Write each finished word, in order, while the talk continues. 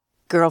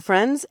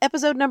Girlfriends,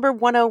 episode number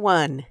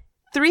 101.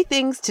 3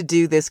 things to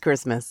do this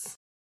Christmas.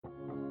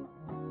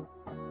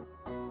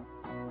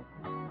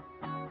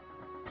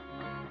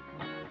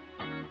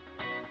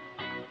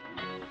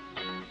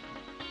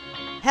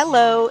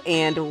 Hello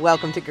and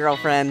welcome to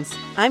Girlfriends.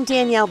 I'm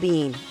Danielle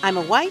Bean. I'm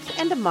a wife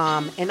and a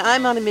mom, and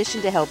I'm on a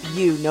mission to help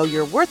you know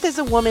your worth as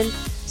a woman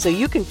so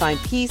you can find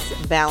peace,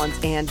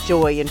 balance, and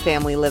joy in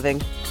family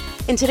living.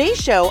 In today's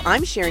show,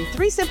 I'm sharing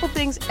 3 simple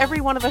things every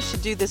one of us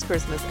should do this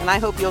Christmas, and I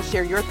hope you'll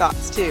share your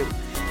thoughts too.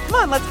 Come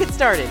on, let's get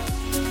started.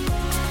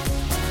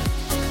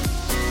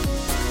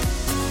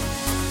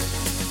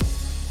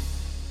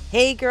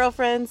 Hey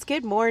girlfriends,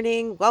 good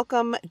morning.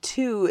 Welcome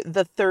to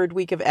the 3rd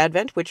week of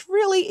Advent, which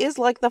really is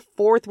like the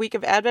 4th week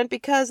of Advent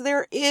because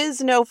there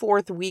is no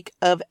 4th week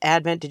of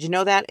Advent. Did you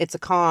know that? It's a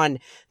con.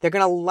 They're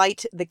going to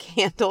light the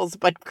candles,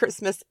 but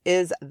Christmas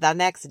is the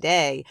next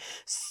day.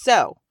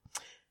 So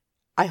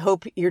I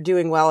hope you're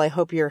doing well. I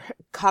hope you're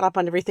caught up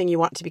on everything you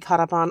want to be caught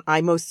up on.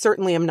 I most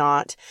certainly am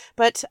not.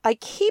 But I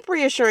keep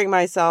reassuring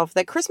myself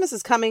that Christmas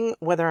is coming,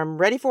 whether I'm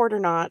ready for it or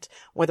not,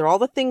 whether all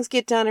the things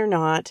get done or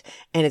not,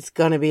 and it's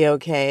going to be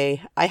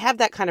okay. I have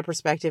that kind of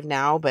perspective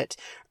now, but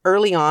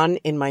early on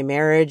in my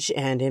marriage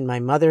and in my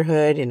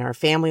motherhood, in our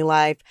family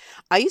life,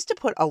 I used to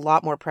put a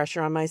lot more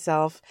pressure on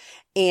myself,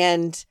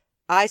 and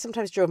I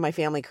sometimes drove my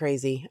family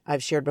crazy.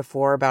 I've shared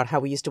before about how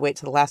we used to wait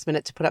to the last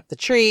minute to put up the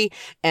tree,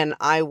 and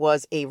I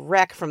was a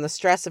wreck from the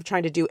stress of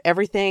trying to do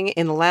everything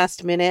in the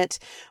last minute.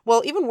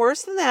 Well, even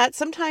worse than that,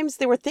 sometimes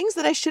there were things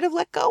that I should have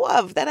let go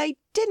of that I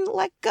didn't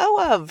let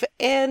go of,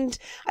 and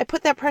I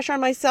put that pressure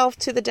on myself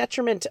to the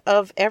detriment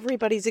of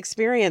everybody's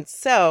experience.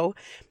 So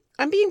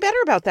I'm being better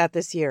about that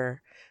this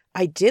year.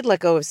 I did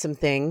let go of some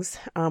things.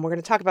 We're going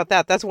to talk about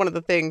that. That's one of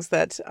the things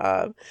that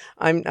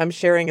I'm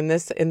sharing in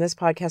this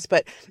podcast.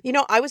 But you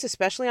know, I was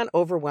especially on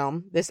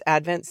overwhelm this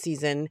Advent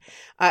season.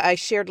 I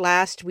shared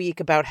last week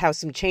about how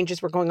some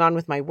changes were going on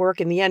with my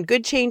work. In the end,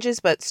 good changes,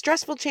 but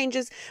stressful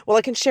changes. Well,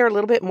 I can share a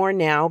little bit more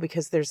now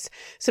because there's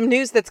some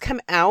news that's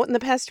come out in the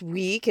past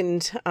week,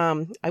 and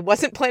I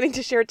wasn't planning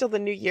to share it till the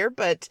new year,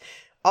 but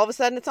all of a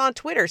sudden it's on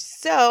Twitter,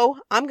 so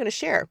I'm going to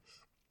share.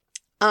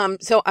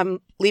 So I'm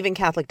leaving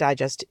Catholic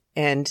Digest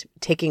and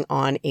taking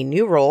on a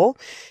new role,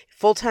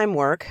 full-time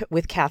work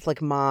with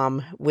Catholic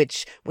Mom,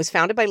 which was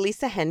founded by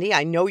Lisa Hendy.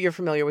 I know you're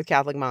familiar with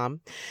Catholic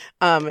Mom.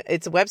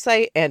 It's a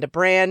website and a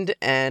brand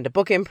and a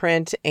book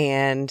imprint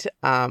and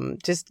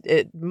just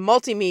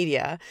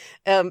multimedia,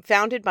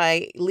 founded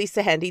by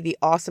Lisa Hendy, the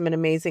awesome and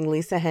amazing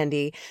Lisa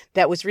Hendy,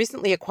 that was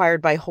recently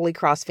acquired by Holy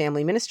Cross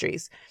Family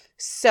Ministries.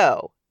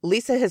 So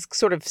Lisa has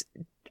sort of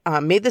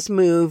made this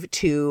move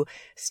to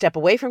step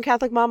away from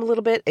Catholic Mom a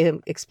little bit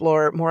and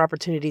explore more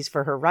opportunities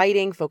for her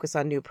writing, focus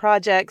on new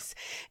projects.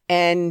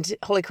 And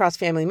Holy Cross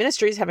Family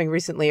Ministries, having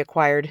recently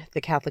acquired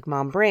the Catholic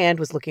Mom brand,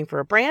 was looking for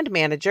a brand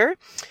manager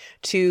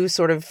to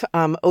sort of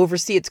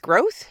oversee its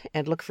growth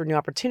and look for new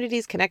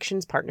opportunities,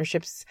 connections,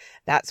 partnerships,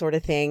 that sort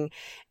of thing.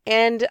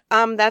 And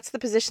that's the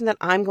position that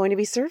I'm going to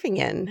be serving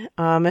in,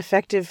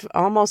 effective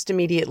almost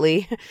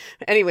immediately.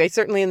 Anyway,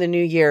 certainly in the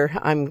new year,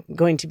 I'm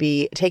going to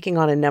be taking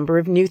on a number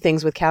of new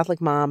things with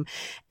Catholic Mom.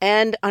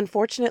 And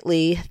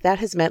unfortunately, that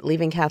has meant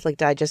leaving Catholic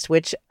Digest,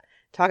 which,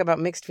 talk about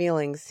mixed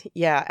feelings.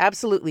 Yeah,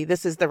 absolutely.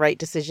 This is the right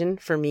decision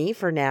for me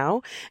for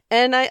now.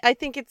 And I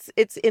think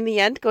it's in the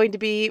end going to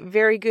be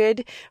very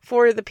good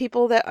for the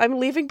people that I'm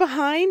leaving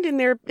behind in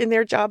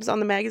their jobs on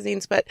the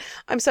magazines. But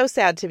I'm so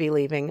sad to be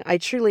leaving. I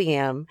truly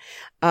am.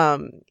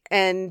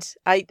 And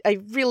I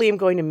really am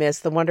going to miss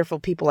the wonderful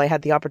people I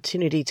had the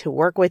opportunity to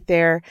work with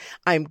there.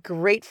 I'm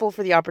grateful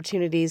for the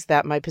opportunities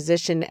that my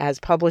position as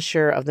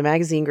publisher of the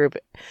magazine group,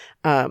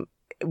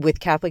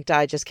 with Catholic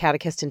Digest,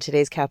 Catechist, and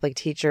Today's Catholic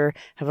Teacher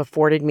have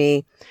afforded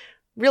me.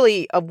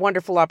 Really a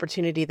wonderful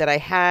opportunity that I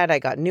had. I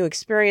got new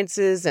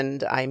experiences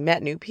and I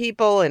met new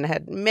people and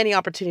had many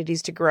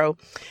opportunities to grow.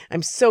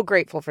 I'm so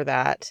grateful for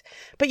that.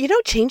 But you know,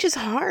 change is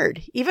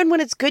hard. Even when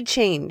it's good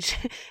change,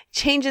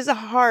 change is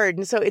hard.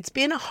 And so it's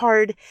been a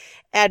hard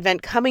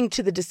Advent coming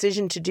to the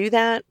decision to do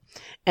that.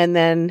 And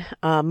then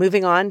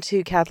moving on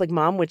to Catholic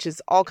Mom, which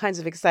is all kinds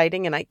of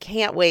exciting. And I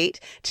can't wait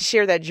to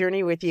share that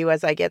journey with you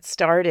as I get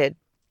started.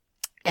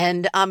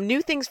 And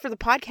new things for the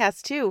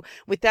podcast, too.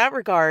 With that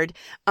regard,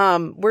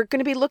 we're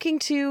going to be looking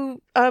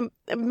to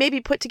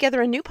maybe put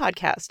together a new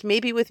podcast,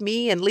 maybe with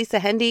me and Lisa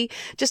Hendy.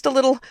 Just a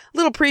little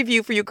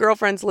preview for you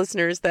girlfriends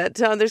listeners that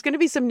there's going to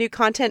be some new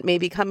content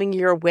maybe coming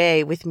your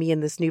way with me in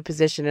this new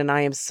position. And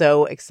I am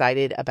so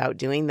excited about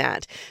doing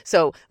that.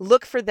 So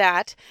look for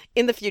that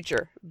in the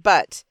future.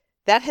 But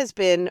that has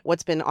been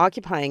what's been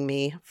occupying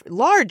me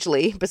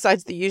largely,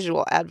 besides the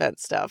usual Advent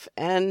stuff.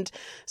 And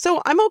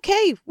so I'm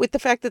okay with the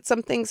fact that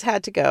some things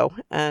had to go.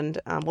 And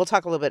we'll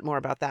talk a little bit more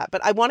about that.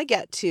 But I want to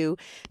get to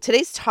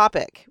today's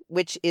topic,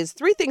 which is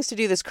 3 things to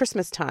do this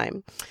Christmas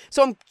time.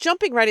 So I'm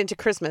jumping right into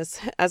Christmas.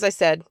 As I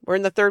said, we're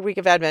in the 3rd week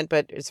of Advent,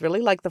 but it's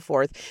really like the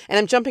 4th. And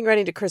I'm jumping right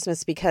into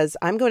Christmas because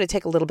I'm going to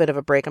take a little bit of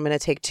a break. I'm going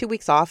to take 2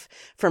 weeks off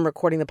from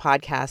recording the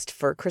podcast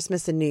for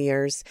Christmas and New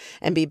Year's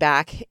and be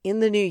back in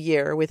the new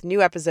year with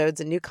new episodes episodes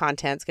and new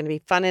content. It's going to be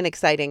fun and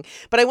exciting.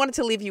 But I wanted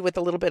to leave you with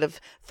a little bit of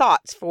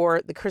thoughts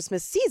for the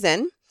Christmas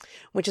season,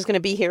 which is going to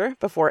be here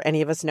before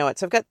any of us know it.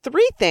 So I've got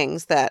 3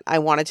 things that I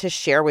wanted to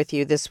share with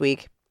you this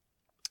week.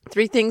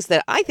 3 things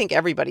that I think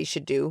everybody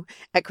should do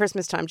at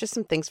Christmas time. Just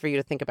some things for you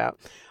to think about.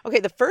 Okay,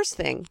 the first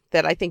thing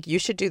that I think you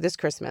should do this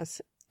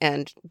Christmas,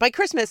 and by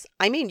Christmas,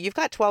 I mean you've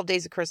got 12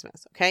 days of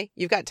Christmas, okay?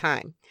 You've got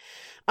time.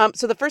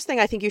 So the first thing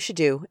I think you should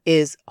do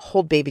is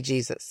hold baby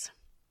Jesus.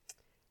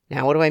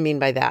 Now, what do I mean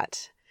by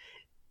that?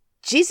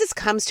 Jesus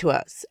comes to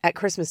us at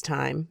Christmas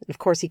time. And of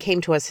course, he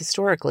came to us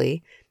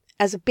historically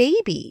as a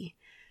baby.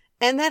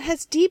 And that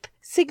has deep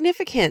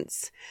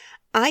significance,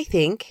 I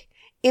think,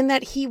 in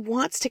that he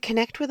wants to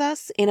connect with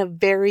us in a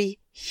very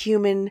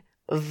human,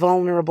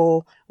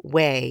 vulnerable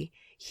way.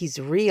 He's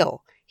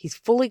real. He's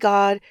fully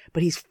God,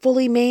 but he's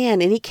fully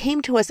man. And he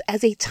came to us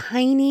as a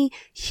tiny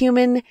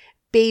human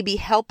baby,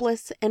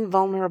 helpless and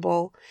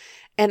vulnerable.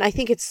 And I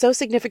think it's so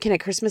significant at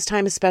Christmas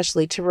time,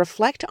 especially, to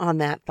reflect on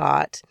that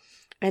thought,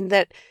 and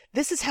that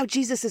this is how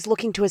Jesus is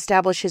looking to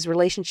establish his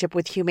relationship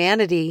with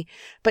humanity,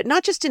 but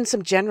not just in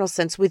some general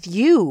sense, with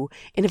you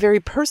in a very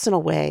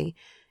personal way.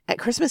 At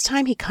Christmas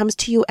time, he comes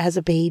to you as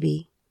a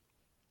baby.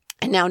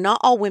 And now, not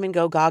all women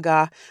go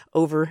gaga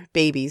over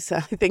babies.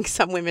 I think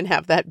some women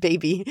have that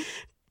baby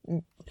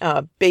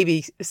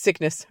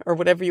sickness, or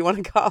whatever you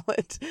want to call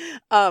it,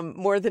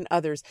 more than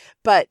others.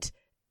 But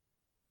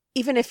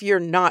even if you're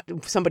not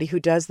somebody who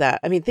does that,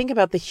 I mean, think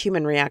about the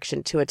human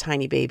reaction to a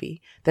tiny baby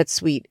that's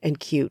sweet and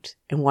cute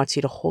and wants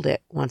you to hold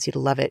it, wants you to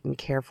love it and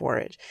care for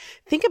it.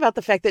 Think about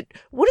the fact that,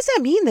 what does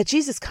that mean that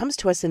Jesus comes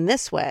to us in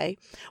this way?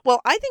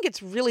 Well, I think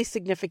it's really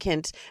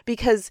significant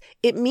because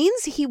it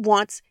means he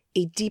wants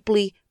a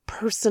deeply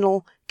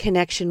personal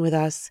connection with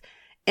us.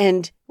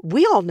 And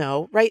we all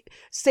know, right?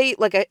 Say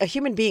like a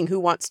human being who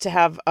wants to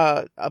have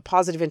a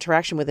positive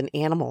interaction with an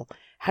animal.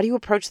 How do you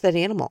approach that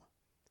animal?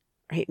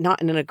 Right?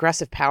 Not in an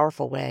aggressive,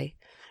 powerful way,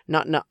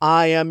 not in a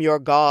 "I am your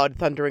God"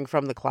 thundering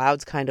from the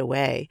clouds kind of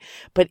way,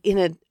 but in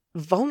a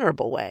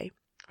vulnerable way,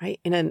 right?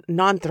 In a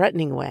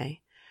non-threatening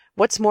way.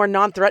 What's more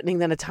non-threatening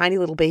than a tiny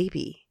little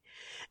baby?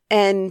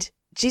 And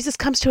Jesus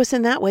comes to us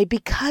in that way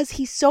because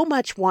he so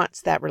much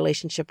wants that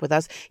relationship with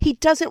us. He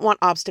doesn't want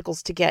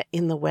obstacles to get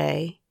in the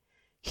way.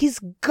 He's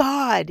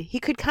God. He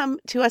could come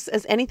to us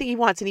as anything he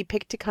wants, and he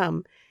picked to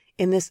come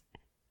in this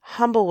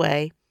humble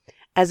way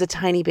as a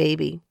tiny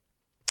baby.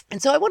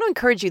 And so I want to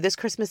encourage you this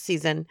Christmas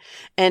season,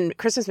 and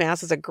Christmas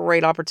Mass is a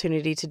great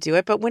opportunity to do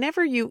it. But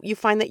whenever you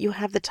find that you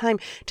have the time,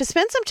 to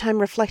spend some time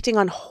reflecting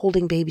on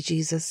holding baby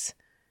Jesus,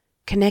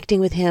 connecting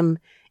with him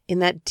in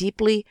that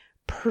deeply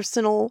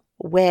personal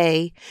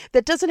way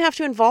that doesn't have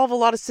to involve a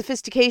lot of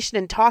sophistication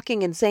and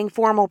talking and saying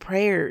formal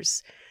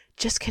prayers.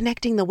 Just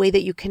connecting the way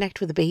that you connect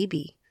with a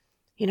baby.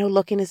 You know,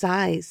 look in his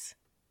eyes.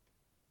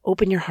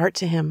 Open your heart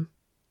to him.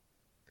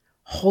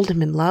 Hold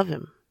him and love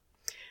him.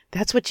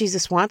 That's what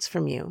Jesus wants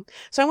from you.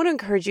 So I want to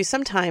encourage you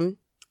sometime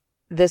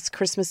this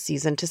Christmas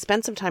season to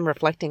spend some time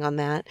reflecting on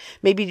that.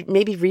 Maybe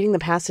reading the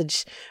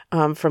passage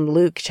from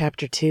Luke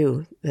chapter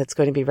 2 that's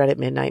going to be read at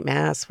midnight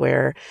mass,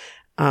 where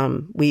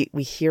we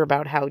hear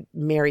about how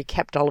Mary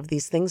kept all of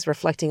these things,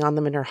 reflecting on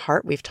them in her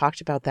heart. We've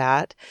talked about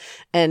that.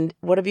 And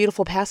what a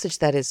beautiful passage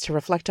that is to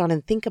reflect on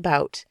and think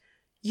about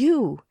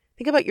you.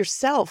 Think about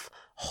yourself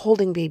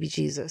holding baby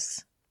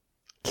Jesus.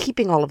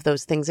 Keeping all of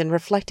those things and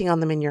reflecting on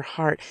them in your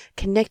heart,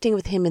 connecting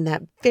with him in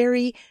that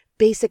very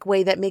basic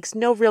way that makes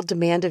no real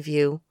demand of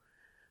you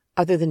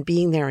other than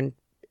being there and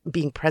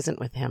being present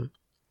with him.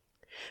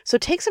 So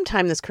take some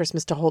time this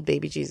Christmas to hold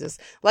baby Jesus.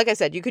 Like I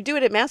said, you could do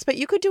it at Mass, but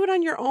you could do it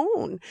on your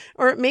own,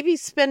 or maybe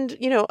spend,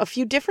 a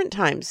few different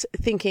times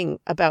thinking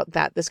about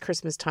that this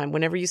Christmas time,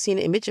 whenever you see an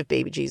image of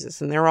baby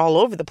Jesus, and they're all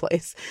over the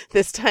place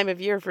this time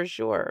of year for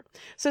sure.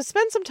 So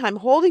spend some time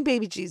holding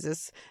baby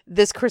Jesus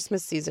this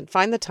Christmas season.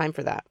 Find the time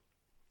for that.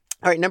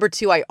 All right, number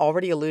 2, I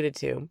already alluded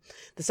to.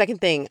 The second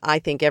thing I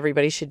think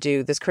everybody should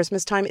do this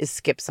Christmas time is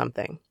skip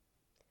something.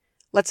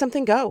 Let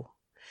something go.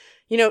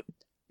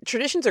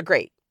 Traditions are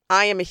great.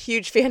 I am a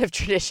huge fan of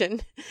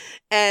tradition,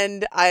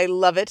 and I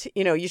love it.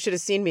 You should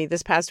have seen me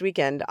this past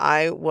weekend.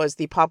 I was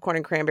the popcorn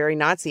and cranberry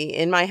Nazi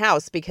in my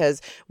house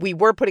because we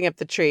were putting up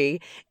the tree,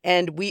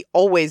 and we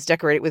always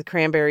decorate it with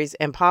cranberries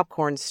and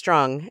popcorn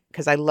strung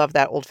because I love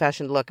that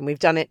old-fashioned look, and we've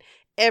done it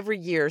every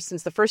year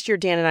since the first year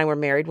Dan and I were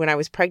married. When I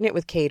was pregnant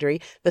with Kadri,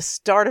 the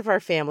start of our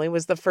family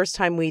was the first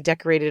time we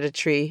decorated a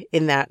tree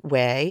in that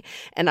way.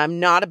 And I'm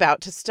not about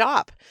to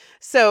stop.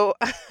 So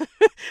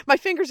my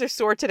fingers are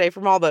sore today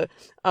from all the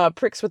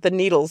pricks with the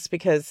needles,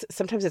 because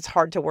sometimes it's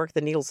hard to work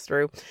the needles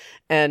through.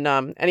 And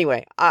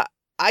anyway,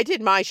 I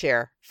did my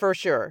share for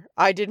sure.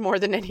 I did more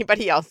than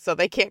anybody else, so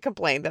they can't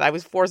complain that I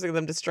was forcing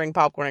them to string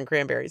popcorn and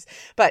cranberries.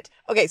 But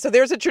okay, so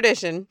there's a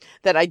tradition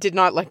that I did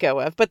not let go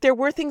of, but there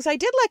were things I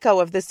did let go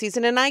of this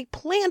season, and I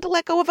plan to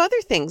let go of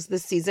other things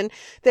this season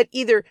that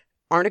either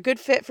aren't a good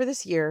fit for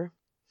this year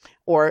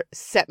or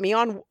set me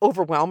on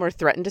overwhelm or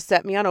threaten to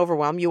set me on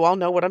overwhelm. You all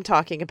know what I'm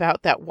talking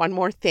about, that one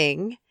more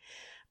thing.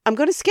 I'm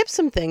going to skip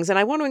some things, and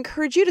I want to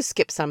encourage you to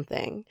skip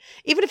something,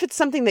 even if it's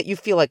something that you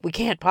feel like we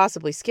can't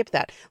possibly skip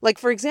that. Like,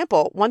 for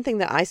example, one thing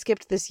that I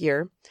skipped this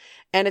year,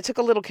 and it took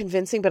a little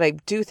convincing, but I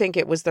do think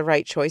it was the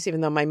right choice, even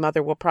though my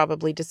mother will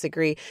probably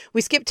disagree. We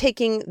skipped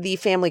taking the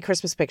family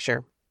Christmas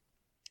picture.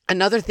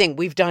 Another thing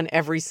we've done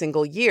every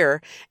single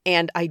year,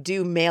 and I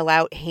do mail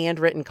out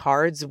handwritten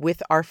cards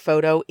with our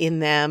photo in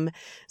them,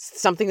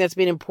 something that's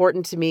been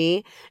important to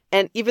me.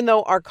 And even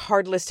though our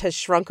card list has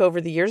shrunk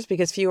over the years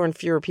because fewer and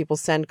fewer people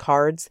send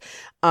cards,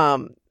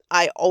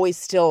 I always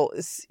still,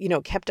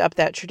 kept up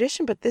that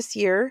tradition. But this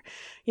year,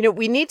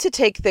 we need to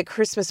take the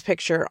Christmas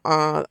picture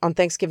on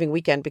Thanksgiving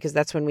weekend because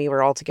that's when we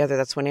were all together.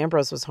 That's when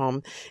Ambrose was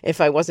home.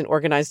 If I wasn't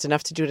organized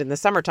enough to do it in the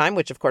summertime,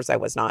 which of course I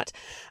was not.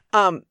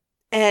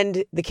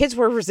 And the kids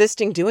were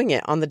resisting doing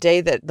it on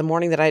the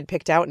morning that I had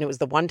picked out. And it was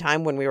the one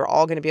time when we were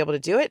all going to be able to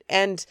do it.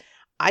 And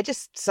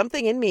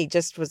something in me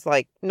just was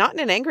like, not in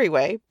an angry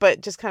way,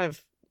 but just kind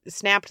of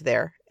snapped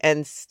there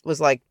and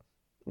was like,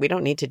 we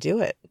don't need to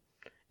do it.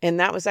 And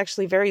that was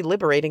actually very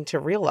liberating to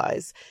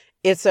realize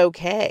it's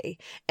okay.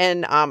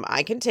 And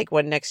I can take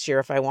one next year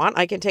if I want.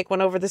 I can take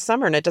one over the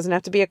summer, and it doesn't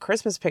have to be a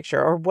Christmas picture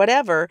or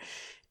whatever.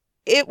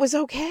 It was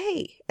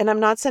okay. And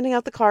I'm not sending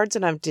out the cards,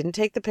 and I didn't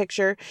take the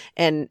picture,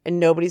 and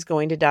nobody's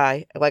going to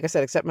die. Like I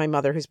said, except my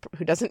mother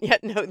who doesn't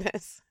yet know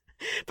this,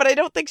 but I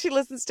don't think she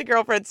listens to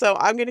Girlfriend. So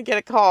I'm going to get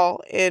a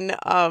call in,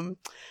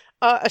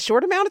 a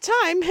short amount of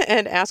time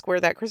and ask where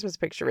that Christmas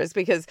picture is,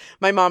 because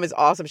my mom is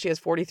awesome. She has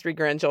 43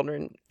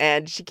 grandchildren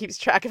and she keeps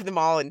track of them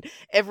all. And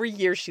every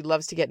year she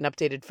loves to get an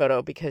updated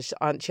photo because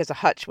she has a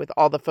hutch with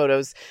all the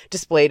photos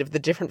displayed of the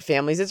different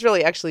families. It's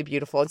really actually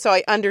beautiful. And so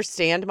I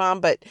understand,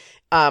 Mom, but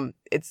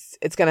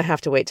it's going to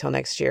have to wait till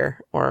next year,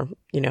 or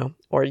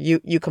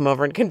you come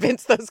over and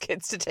convince those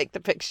kids to take the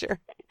picture.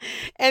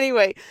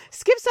 Anyway,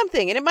 skip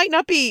something. And it might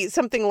not be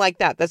something like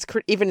that. That's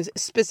even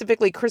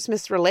specifically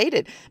Christmas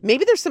related.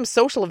 Maybe there's some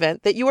social event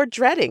that you are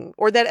dreading,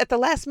 or that at the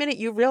last minute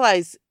you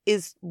realize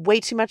is way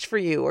too much for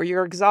you, or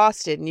you're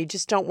exhausted and you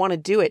just don't want to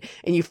do it.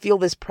 And you feel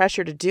this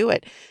pressure to do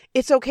it.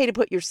 It's okay to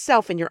put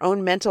yourself and your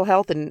own mental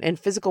health and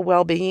physical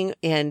well-being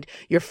and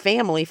your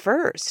family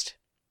first.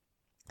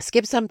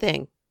 Skip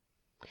something.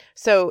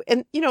 So,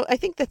 and I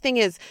think the thing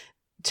is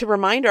to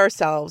remind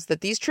ourselves that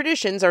these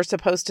traditions are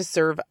supposed to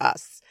serve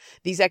us.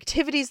 These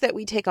activities that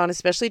we take on,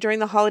 especially during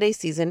the holiday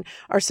season,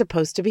 are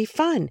supposed to be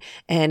fun.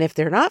 And if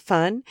they're not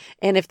fun,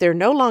 and if they're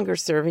no longer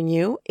serving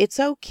you, it's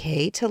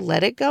okay to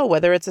let it go,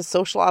 whether it's a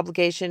social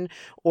obligation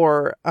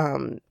or,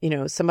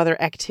 some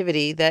other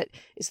activity that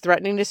is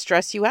threatening to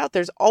stress you out.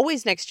 There's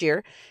always next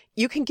year.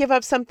 You can give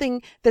up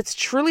something that's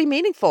truly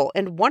meaningful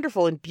and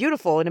wonderful and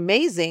beautiful and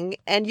amazing,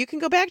 and you can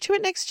go back to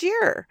it next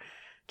year.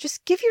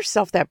 Just give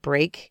yourself that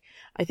break.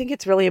 I think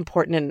it's really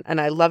important,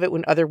 and I love it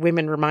when other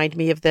women remind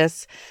me of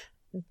this.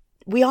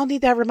 We all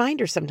need that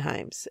reminder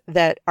sometimes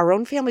that our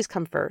own families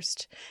come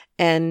first,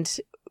 and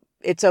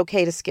it's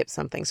okay to skip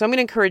something. So I'm going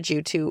to encourage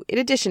you to, in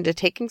addition to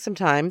taking some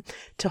time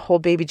to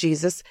hold baby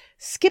Jesus,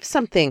 skip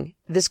something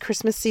this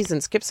Christmas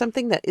season. Skip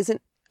something that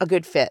isn't a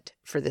good fit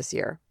for this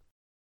year.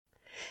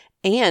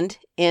 And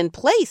in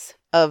place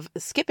of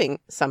skipping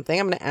something,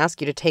 I'm going to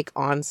ask you to take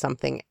on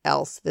something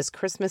else this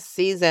Christmas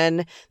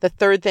season. The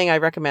third thing I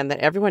recommend that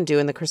everyone do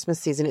in the Christmas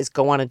season is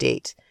go on a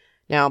date.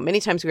 Now, many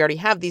times we already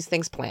have these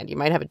things planned. You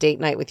might have a date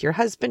night with your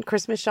husband,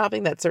 Christmas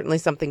shopping. That's certainly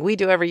something we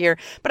do every year.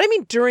 But I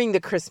mean, during the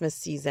Christmas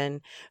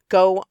season,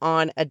 go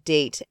on a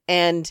date.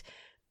 And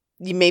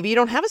maybe you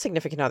don't have a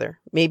significant other.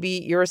 Maybe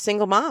you're a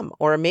single mom,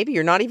 or maybe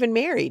you're not even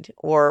married,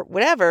 or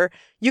whatever.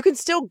 You can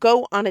still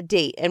go on a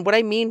date. And what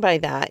I mean by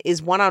that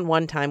is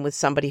one-on-one time with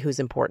somebody who's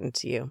important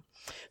to you.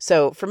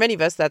 So for many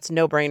of us, that's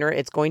no brainer.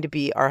 It's going to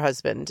be our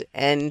husband.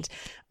 And,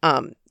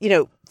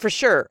 for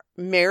sure,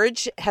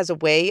 marriage has a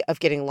way of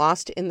getting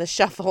lost in the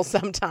shuffle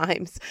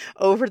sometimes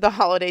over the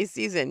holiday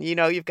season.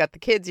 You've got the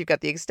kids, you've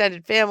got the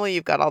extended family,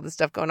 you've got all this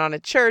stuff going on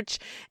at church,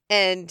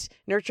 and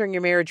nurturing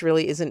your marriage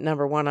really isn't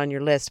number one on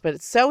your list, but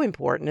it's so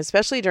important,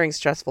 especially during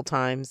stressful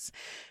times.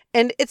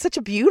 And it's such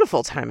a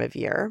beautiful time of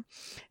year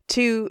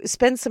to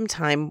spend some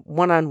time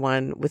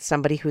one-on-one with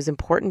somebody who's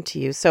important to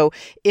you. So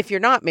if you're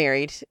not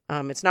married,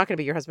 it's not going to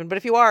be your husband, but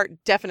if you are,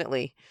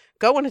 definitely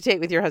go on a date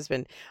with your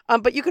husband.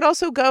 But you could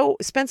also go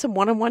spend some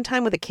one-on-one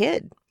time with a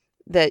kid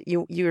that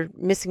you're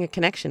missing a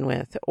connection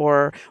with,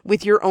 or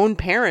with your own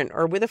parent,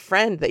 or with a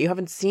friend that you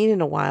haven't seen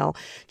in a while.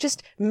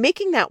 Just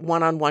making that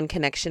one-on-one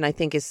connection, I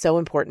think, is so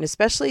important,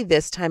 especially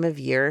this time of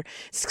year.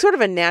 It's sort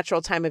of a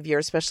natural time of year,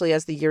 especially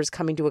as the year is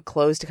coming to a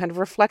close, to kind of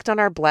reflect on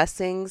our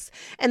blessings.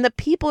 And the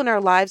people in our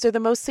lives are the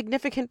most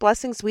significant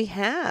blessings we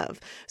have.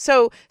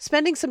 So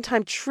spending some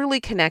time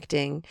truly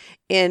connecting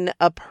in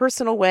a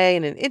personal way,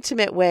 in an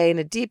intimate way, in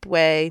a deep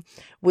way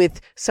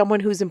with someone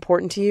who's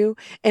important to you,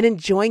 and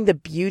enjoying the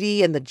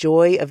beauty and the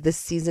joy of this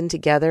season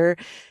together.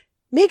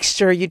 Make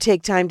sure you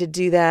take time to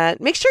do that.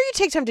 Make sure you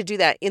take time to do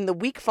that in the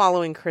week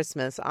following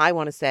Christmas, I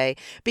want to say,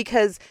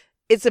 because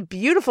it's a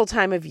beautiful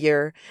time of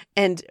year,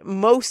 and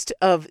most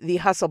of the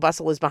hustle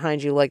bustle is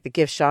behind you, like the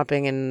gift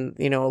shopping and,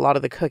 a lot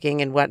of the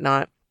cooking and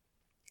whatnot.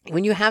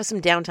 when you have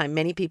some downtime,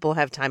 many people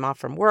have time off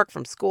from work,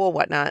 from school,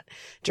 whatnot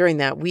during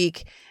that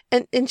week,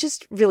 and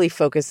just really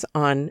focus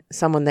on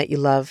someone that you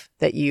love,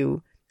 that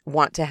you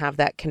want to have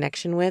that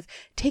connection with.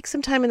 Take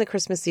some time in the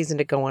Christmas season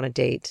to go on a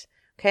date.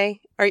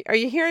 Okay. Are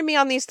you hearing me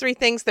on these 3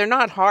 things? They're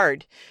not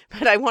hard,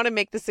 but I want to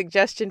make the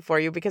suggestion for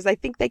you because I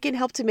think they can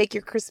help to make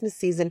your Christmas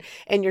season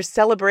and your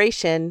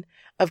celebration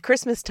of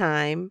Christmas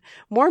time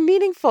more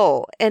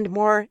meaningful and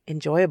more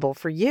enjoyable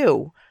for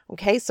you.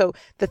 Okay. So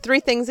the 3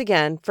 things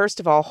again, first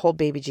of all, hold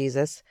baby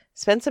Jesus.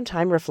 Spend some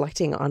time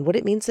reflecting on what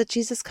it means that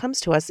Jesus comes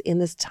to us in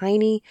this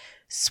tiny,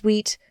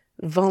 sweet,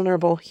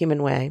 vulnerable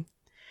human way.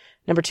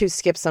 Number 2,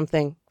 skip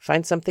something.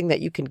 Find something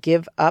that you can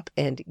give up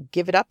and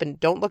give it up and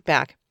don't look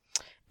back.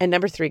 And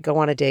number 3, go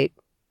on a date.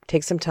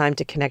 Take some time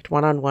to connect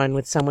one-on-one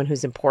with someone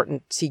who's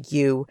important to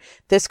you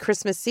this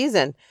Christmas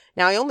season.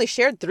 Now, I only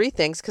shared 3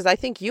 things because I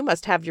think you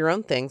must have your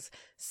own things.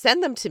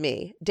 Send them to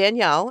me,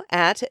 Danielle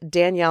at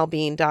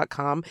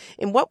daniellebean.com.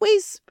 In what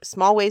ways,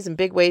 small ways and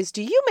big ways,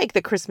 do you make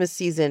the Christmas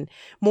season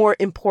more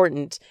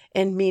important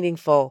and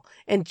meaningful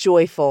and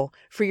joyful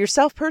for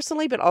yourself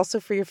personally, but also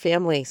for your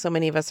family? So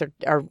many of us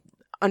are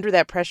under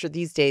that pressure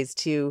these days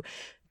to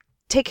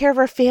take care of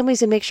our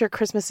families and make sure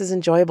Christmas is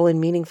enjoyable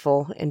and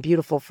meaningful and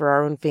beautiful for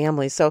our own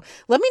families. So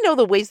let me know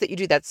the ways that you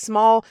do that.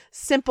 Small,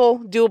 simple,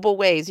 doable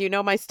ways. You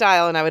know my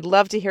style, and I would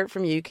love to hear it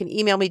from you. You can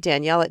email me,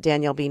 Danielle at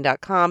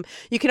daniellebean.com.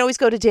 You can always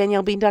go to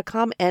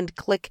daniellebean.com and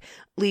click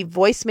leave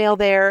voicemail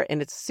there.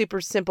 And it's a super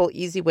simple,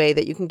 easy way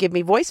that you can give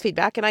me voice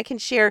feedback, and I can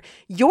share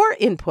your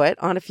input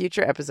on a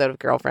future episode of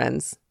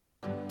Girlfriends.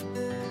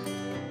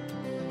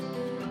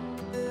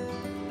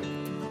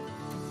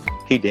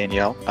 Hey,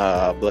 Danielle.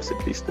 Blessed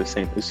feast of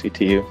St. Lucy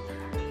to you.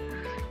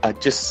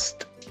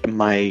 Just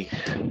my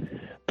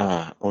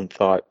own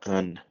thought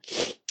on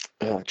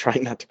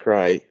trying not to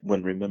cry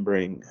when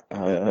remembering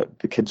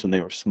the kids when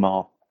they were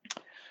small.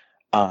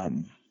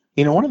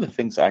 One of the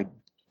things I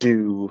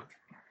do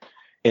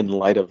in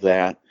light of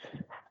that,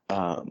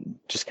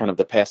 just kind of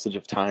the passage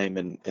of time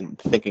and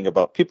thinking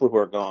about people who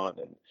are gone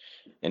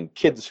and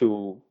kids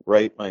who,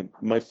 right, my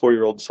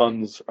 4-year-old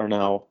sons are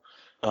now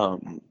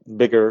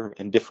bigger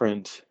and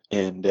different,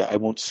 and I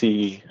won't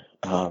see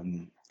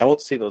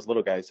those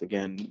little guys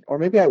again, or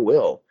maybe I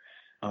will.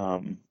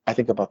 I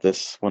think about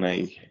this when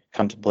I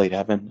contemplate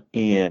heaven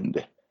and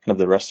kind of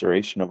the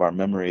restoration of our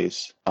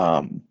memories.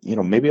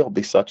 Maybe it'll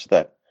be such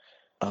that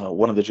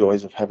one of the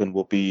joys of heaven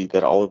will be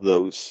that all of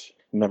those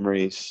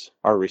memories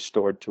are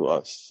restored to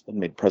us and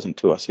made present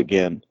to us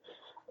again,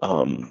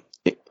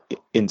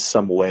 in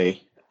some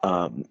way,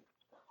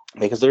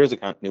 because there is a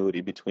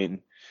continuity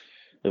between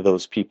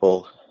those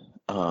people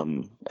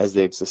as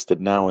they existed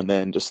now and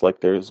then, just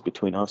like there is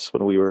between us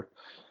when we were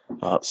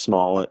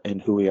small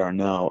and who we are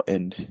now.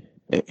 And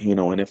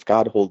if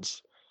God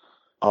holds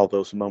all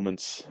those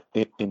moments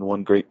in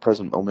one great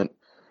present moment,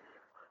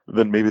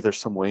 then maybe there's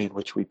some way in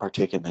which we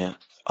partake in that.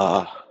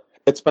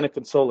 It's been a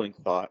consoling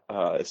thought,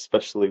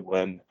 especially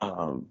when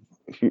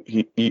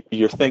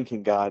you're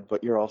thanking God,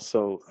 but you're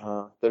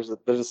also there's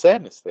a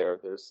sadness there.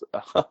 There's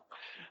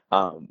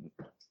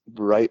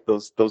right,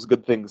 those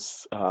good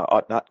things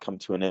ought not come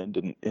to an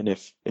end, and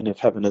if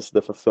heaven is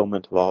the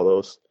fulfillment of all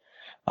those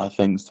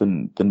things,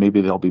 then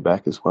maybe they'll be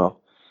back as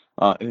well.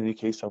 In any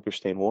case, I hope you're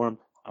staying warm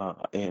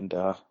and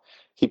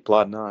keep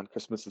plodding on.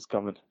 Christmas is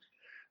coming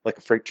like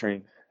a freight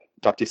train.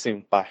 Talk to you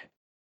soon. Bye.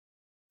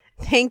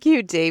 Thank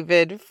you,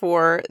 David,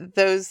 for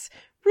those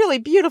really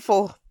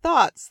beautiful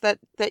thoughts that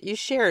you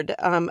shared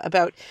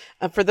about,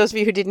 for those of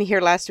you who didn't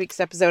hear last week's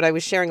episode, I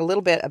was sharing a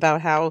little bit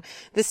about how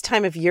this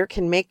time of year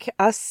can make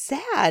us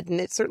sad. And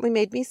it certainly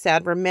made me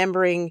sad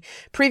remembering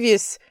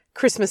previous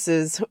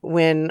Christmases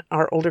when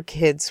our older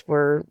kids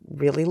were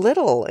really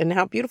little, and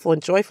how beautiful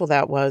and joyful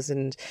that was,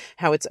 and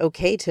how it's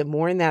okay to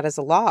mourn that as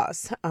a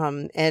loss.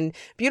 And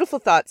beautiful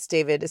thoughts,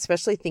 David,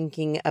 especially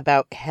thinking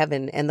about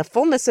heaven and the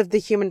fullness of the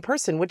human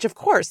person, which of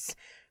course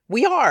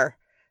we are.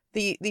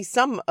 The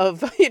sum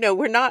of,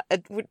 we're not,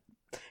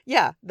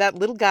 that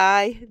little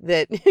guy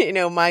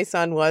that, my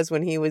son was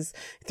when he was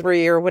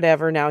 3 or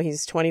whatever. Now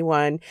he's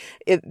 21.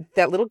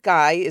 That little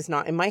guy is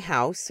not in my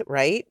house,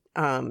 right?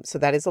 So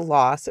that is a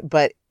loss,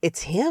 but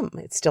it's him.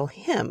 It's still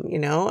him,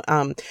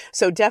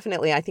 So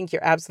definitely, I think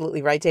you're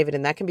absolutely right, David.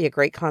 And that can be a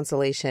great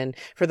consolation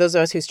for those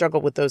of us who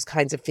struggle with those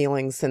kinds of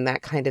feelings and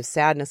that kind of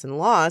sadness and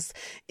loss,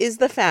 is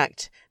the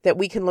fact that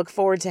we can look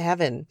forward to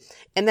heaven.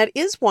 And that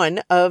is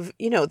one of,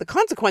 the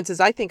consequences,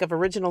 I think, of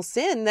original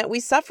sin that we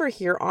suffer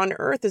here on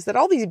earth, is that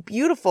all these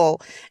beautiful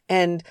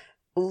and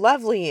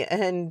lovely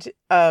and,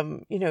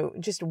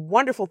 just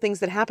wonderful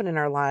things that happen in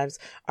our lives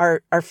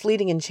are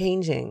fleeting and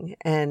changing,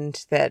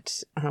 and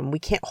that we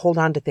can't hold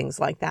on to things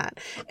like that.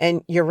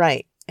 And you're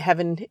right.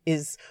 Heaven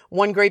is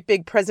one great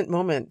big present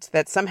moment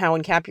that somehow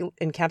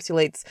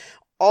encapsulates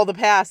all the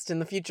past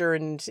and the future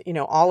and,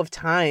 all of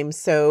time.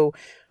 So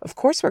of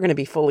course we're going to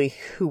be fully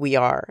who we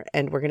are,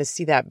 and we're going to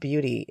see that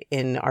beauty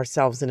in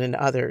ourselves and in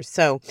others.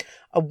 So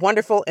a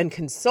wonderful and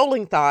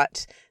consoling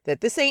thought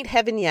that this ain't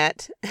heaven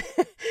yet,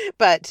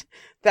 but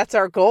that's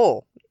our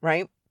goal,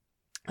 right?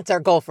 It's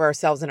our goal for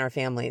ourselves and our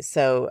families.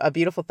 So a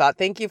beautiful thought.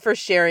 Thank you for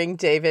sharing,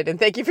 David. And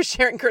thank you for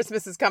sharing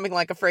Christmas is coming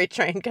like a freight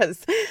train,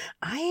 because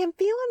I am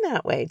feeling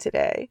that way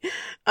today.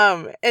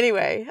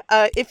 Anyway,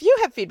 if you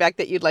have feedback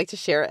that you'd like to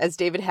share, as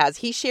David has,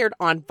 he shared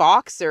on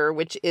Voxer,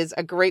 which is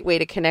a great way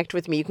to connect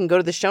with me. You can go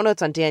to the show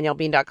notes on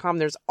daniellebean.com.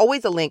 There's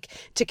always a link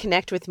to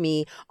connect with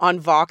me on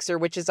Voxer,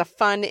 which is a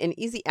fun and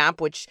easy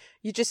app, which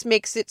you just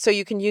makes it so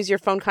you can use your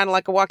phone kind of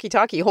like a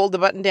walkie-talkie. Hold the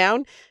button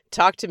down,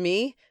 talk to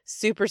me.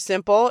 Super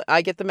simple.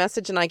 I get the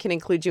message and I can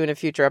include you in a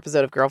future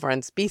episode of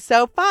Girlfriends. Be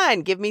so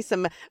fun. Give me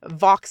some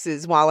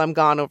Voxes while I'm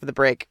gone over the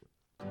break.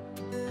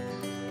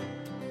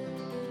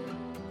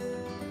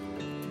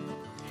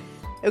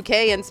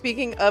 Okay, and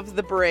speaking of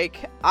the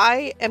break,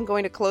 I am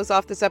going to close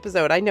off this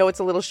episode. I know it's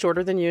a little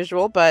shorter than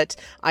usual, but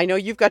I know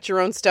you've got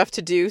your own stuff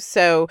to do.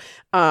 So,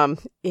 I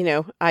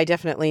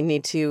definitely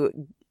need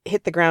to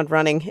hit the ground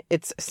running.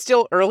 It's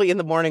still early in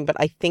the morning, but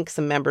I think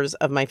some members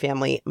of my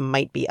family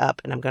might be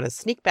up, and I'm going to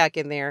sneak back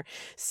in there,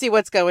 see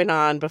what's going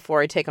on before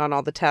I take on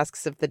all the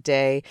tasks of the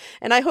day.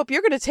 And I hope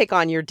you're going to take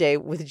on your day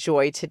with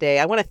joy today.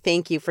 I want to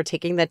thank you for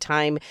taking the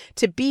time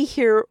to be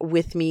here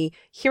with me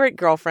here at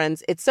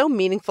Girlfriends. It's so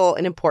meaningful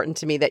and important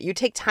to me that you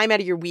take time out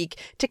of your week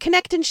to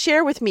connect and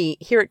share with me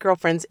here at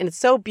Girlfriends. And it's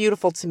so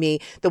beautiful to me,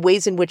 the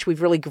ways in which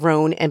we've really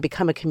grown and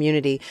become a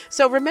community.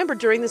 So remember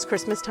during this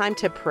Christmas time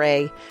to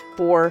pray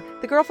for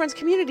the Girlfriends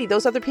community,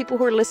 those other people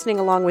who are listening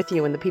along with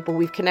you, and the people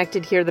we've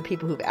connected here, the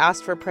people who've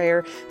asked for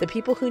prayer, the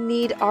people who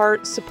need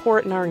our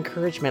support and our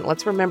encouragement.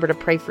 Let's remember to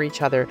pray for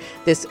each other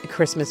this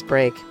Christmas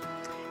break.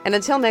 And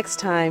until next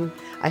time,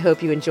 I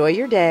hope you enjoy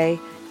your day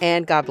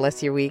and God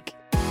bless your week.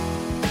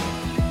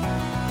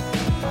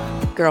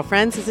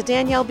 Girlfriends is a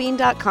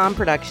DanielleBean.com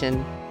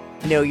production.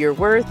 Know your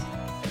worth,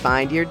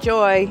 find your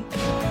joy.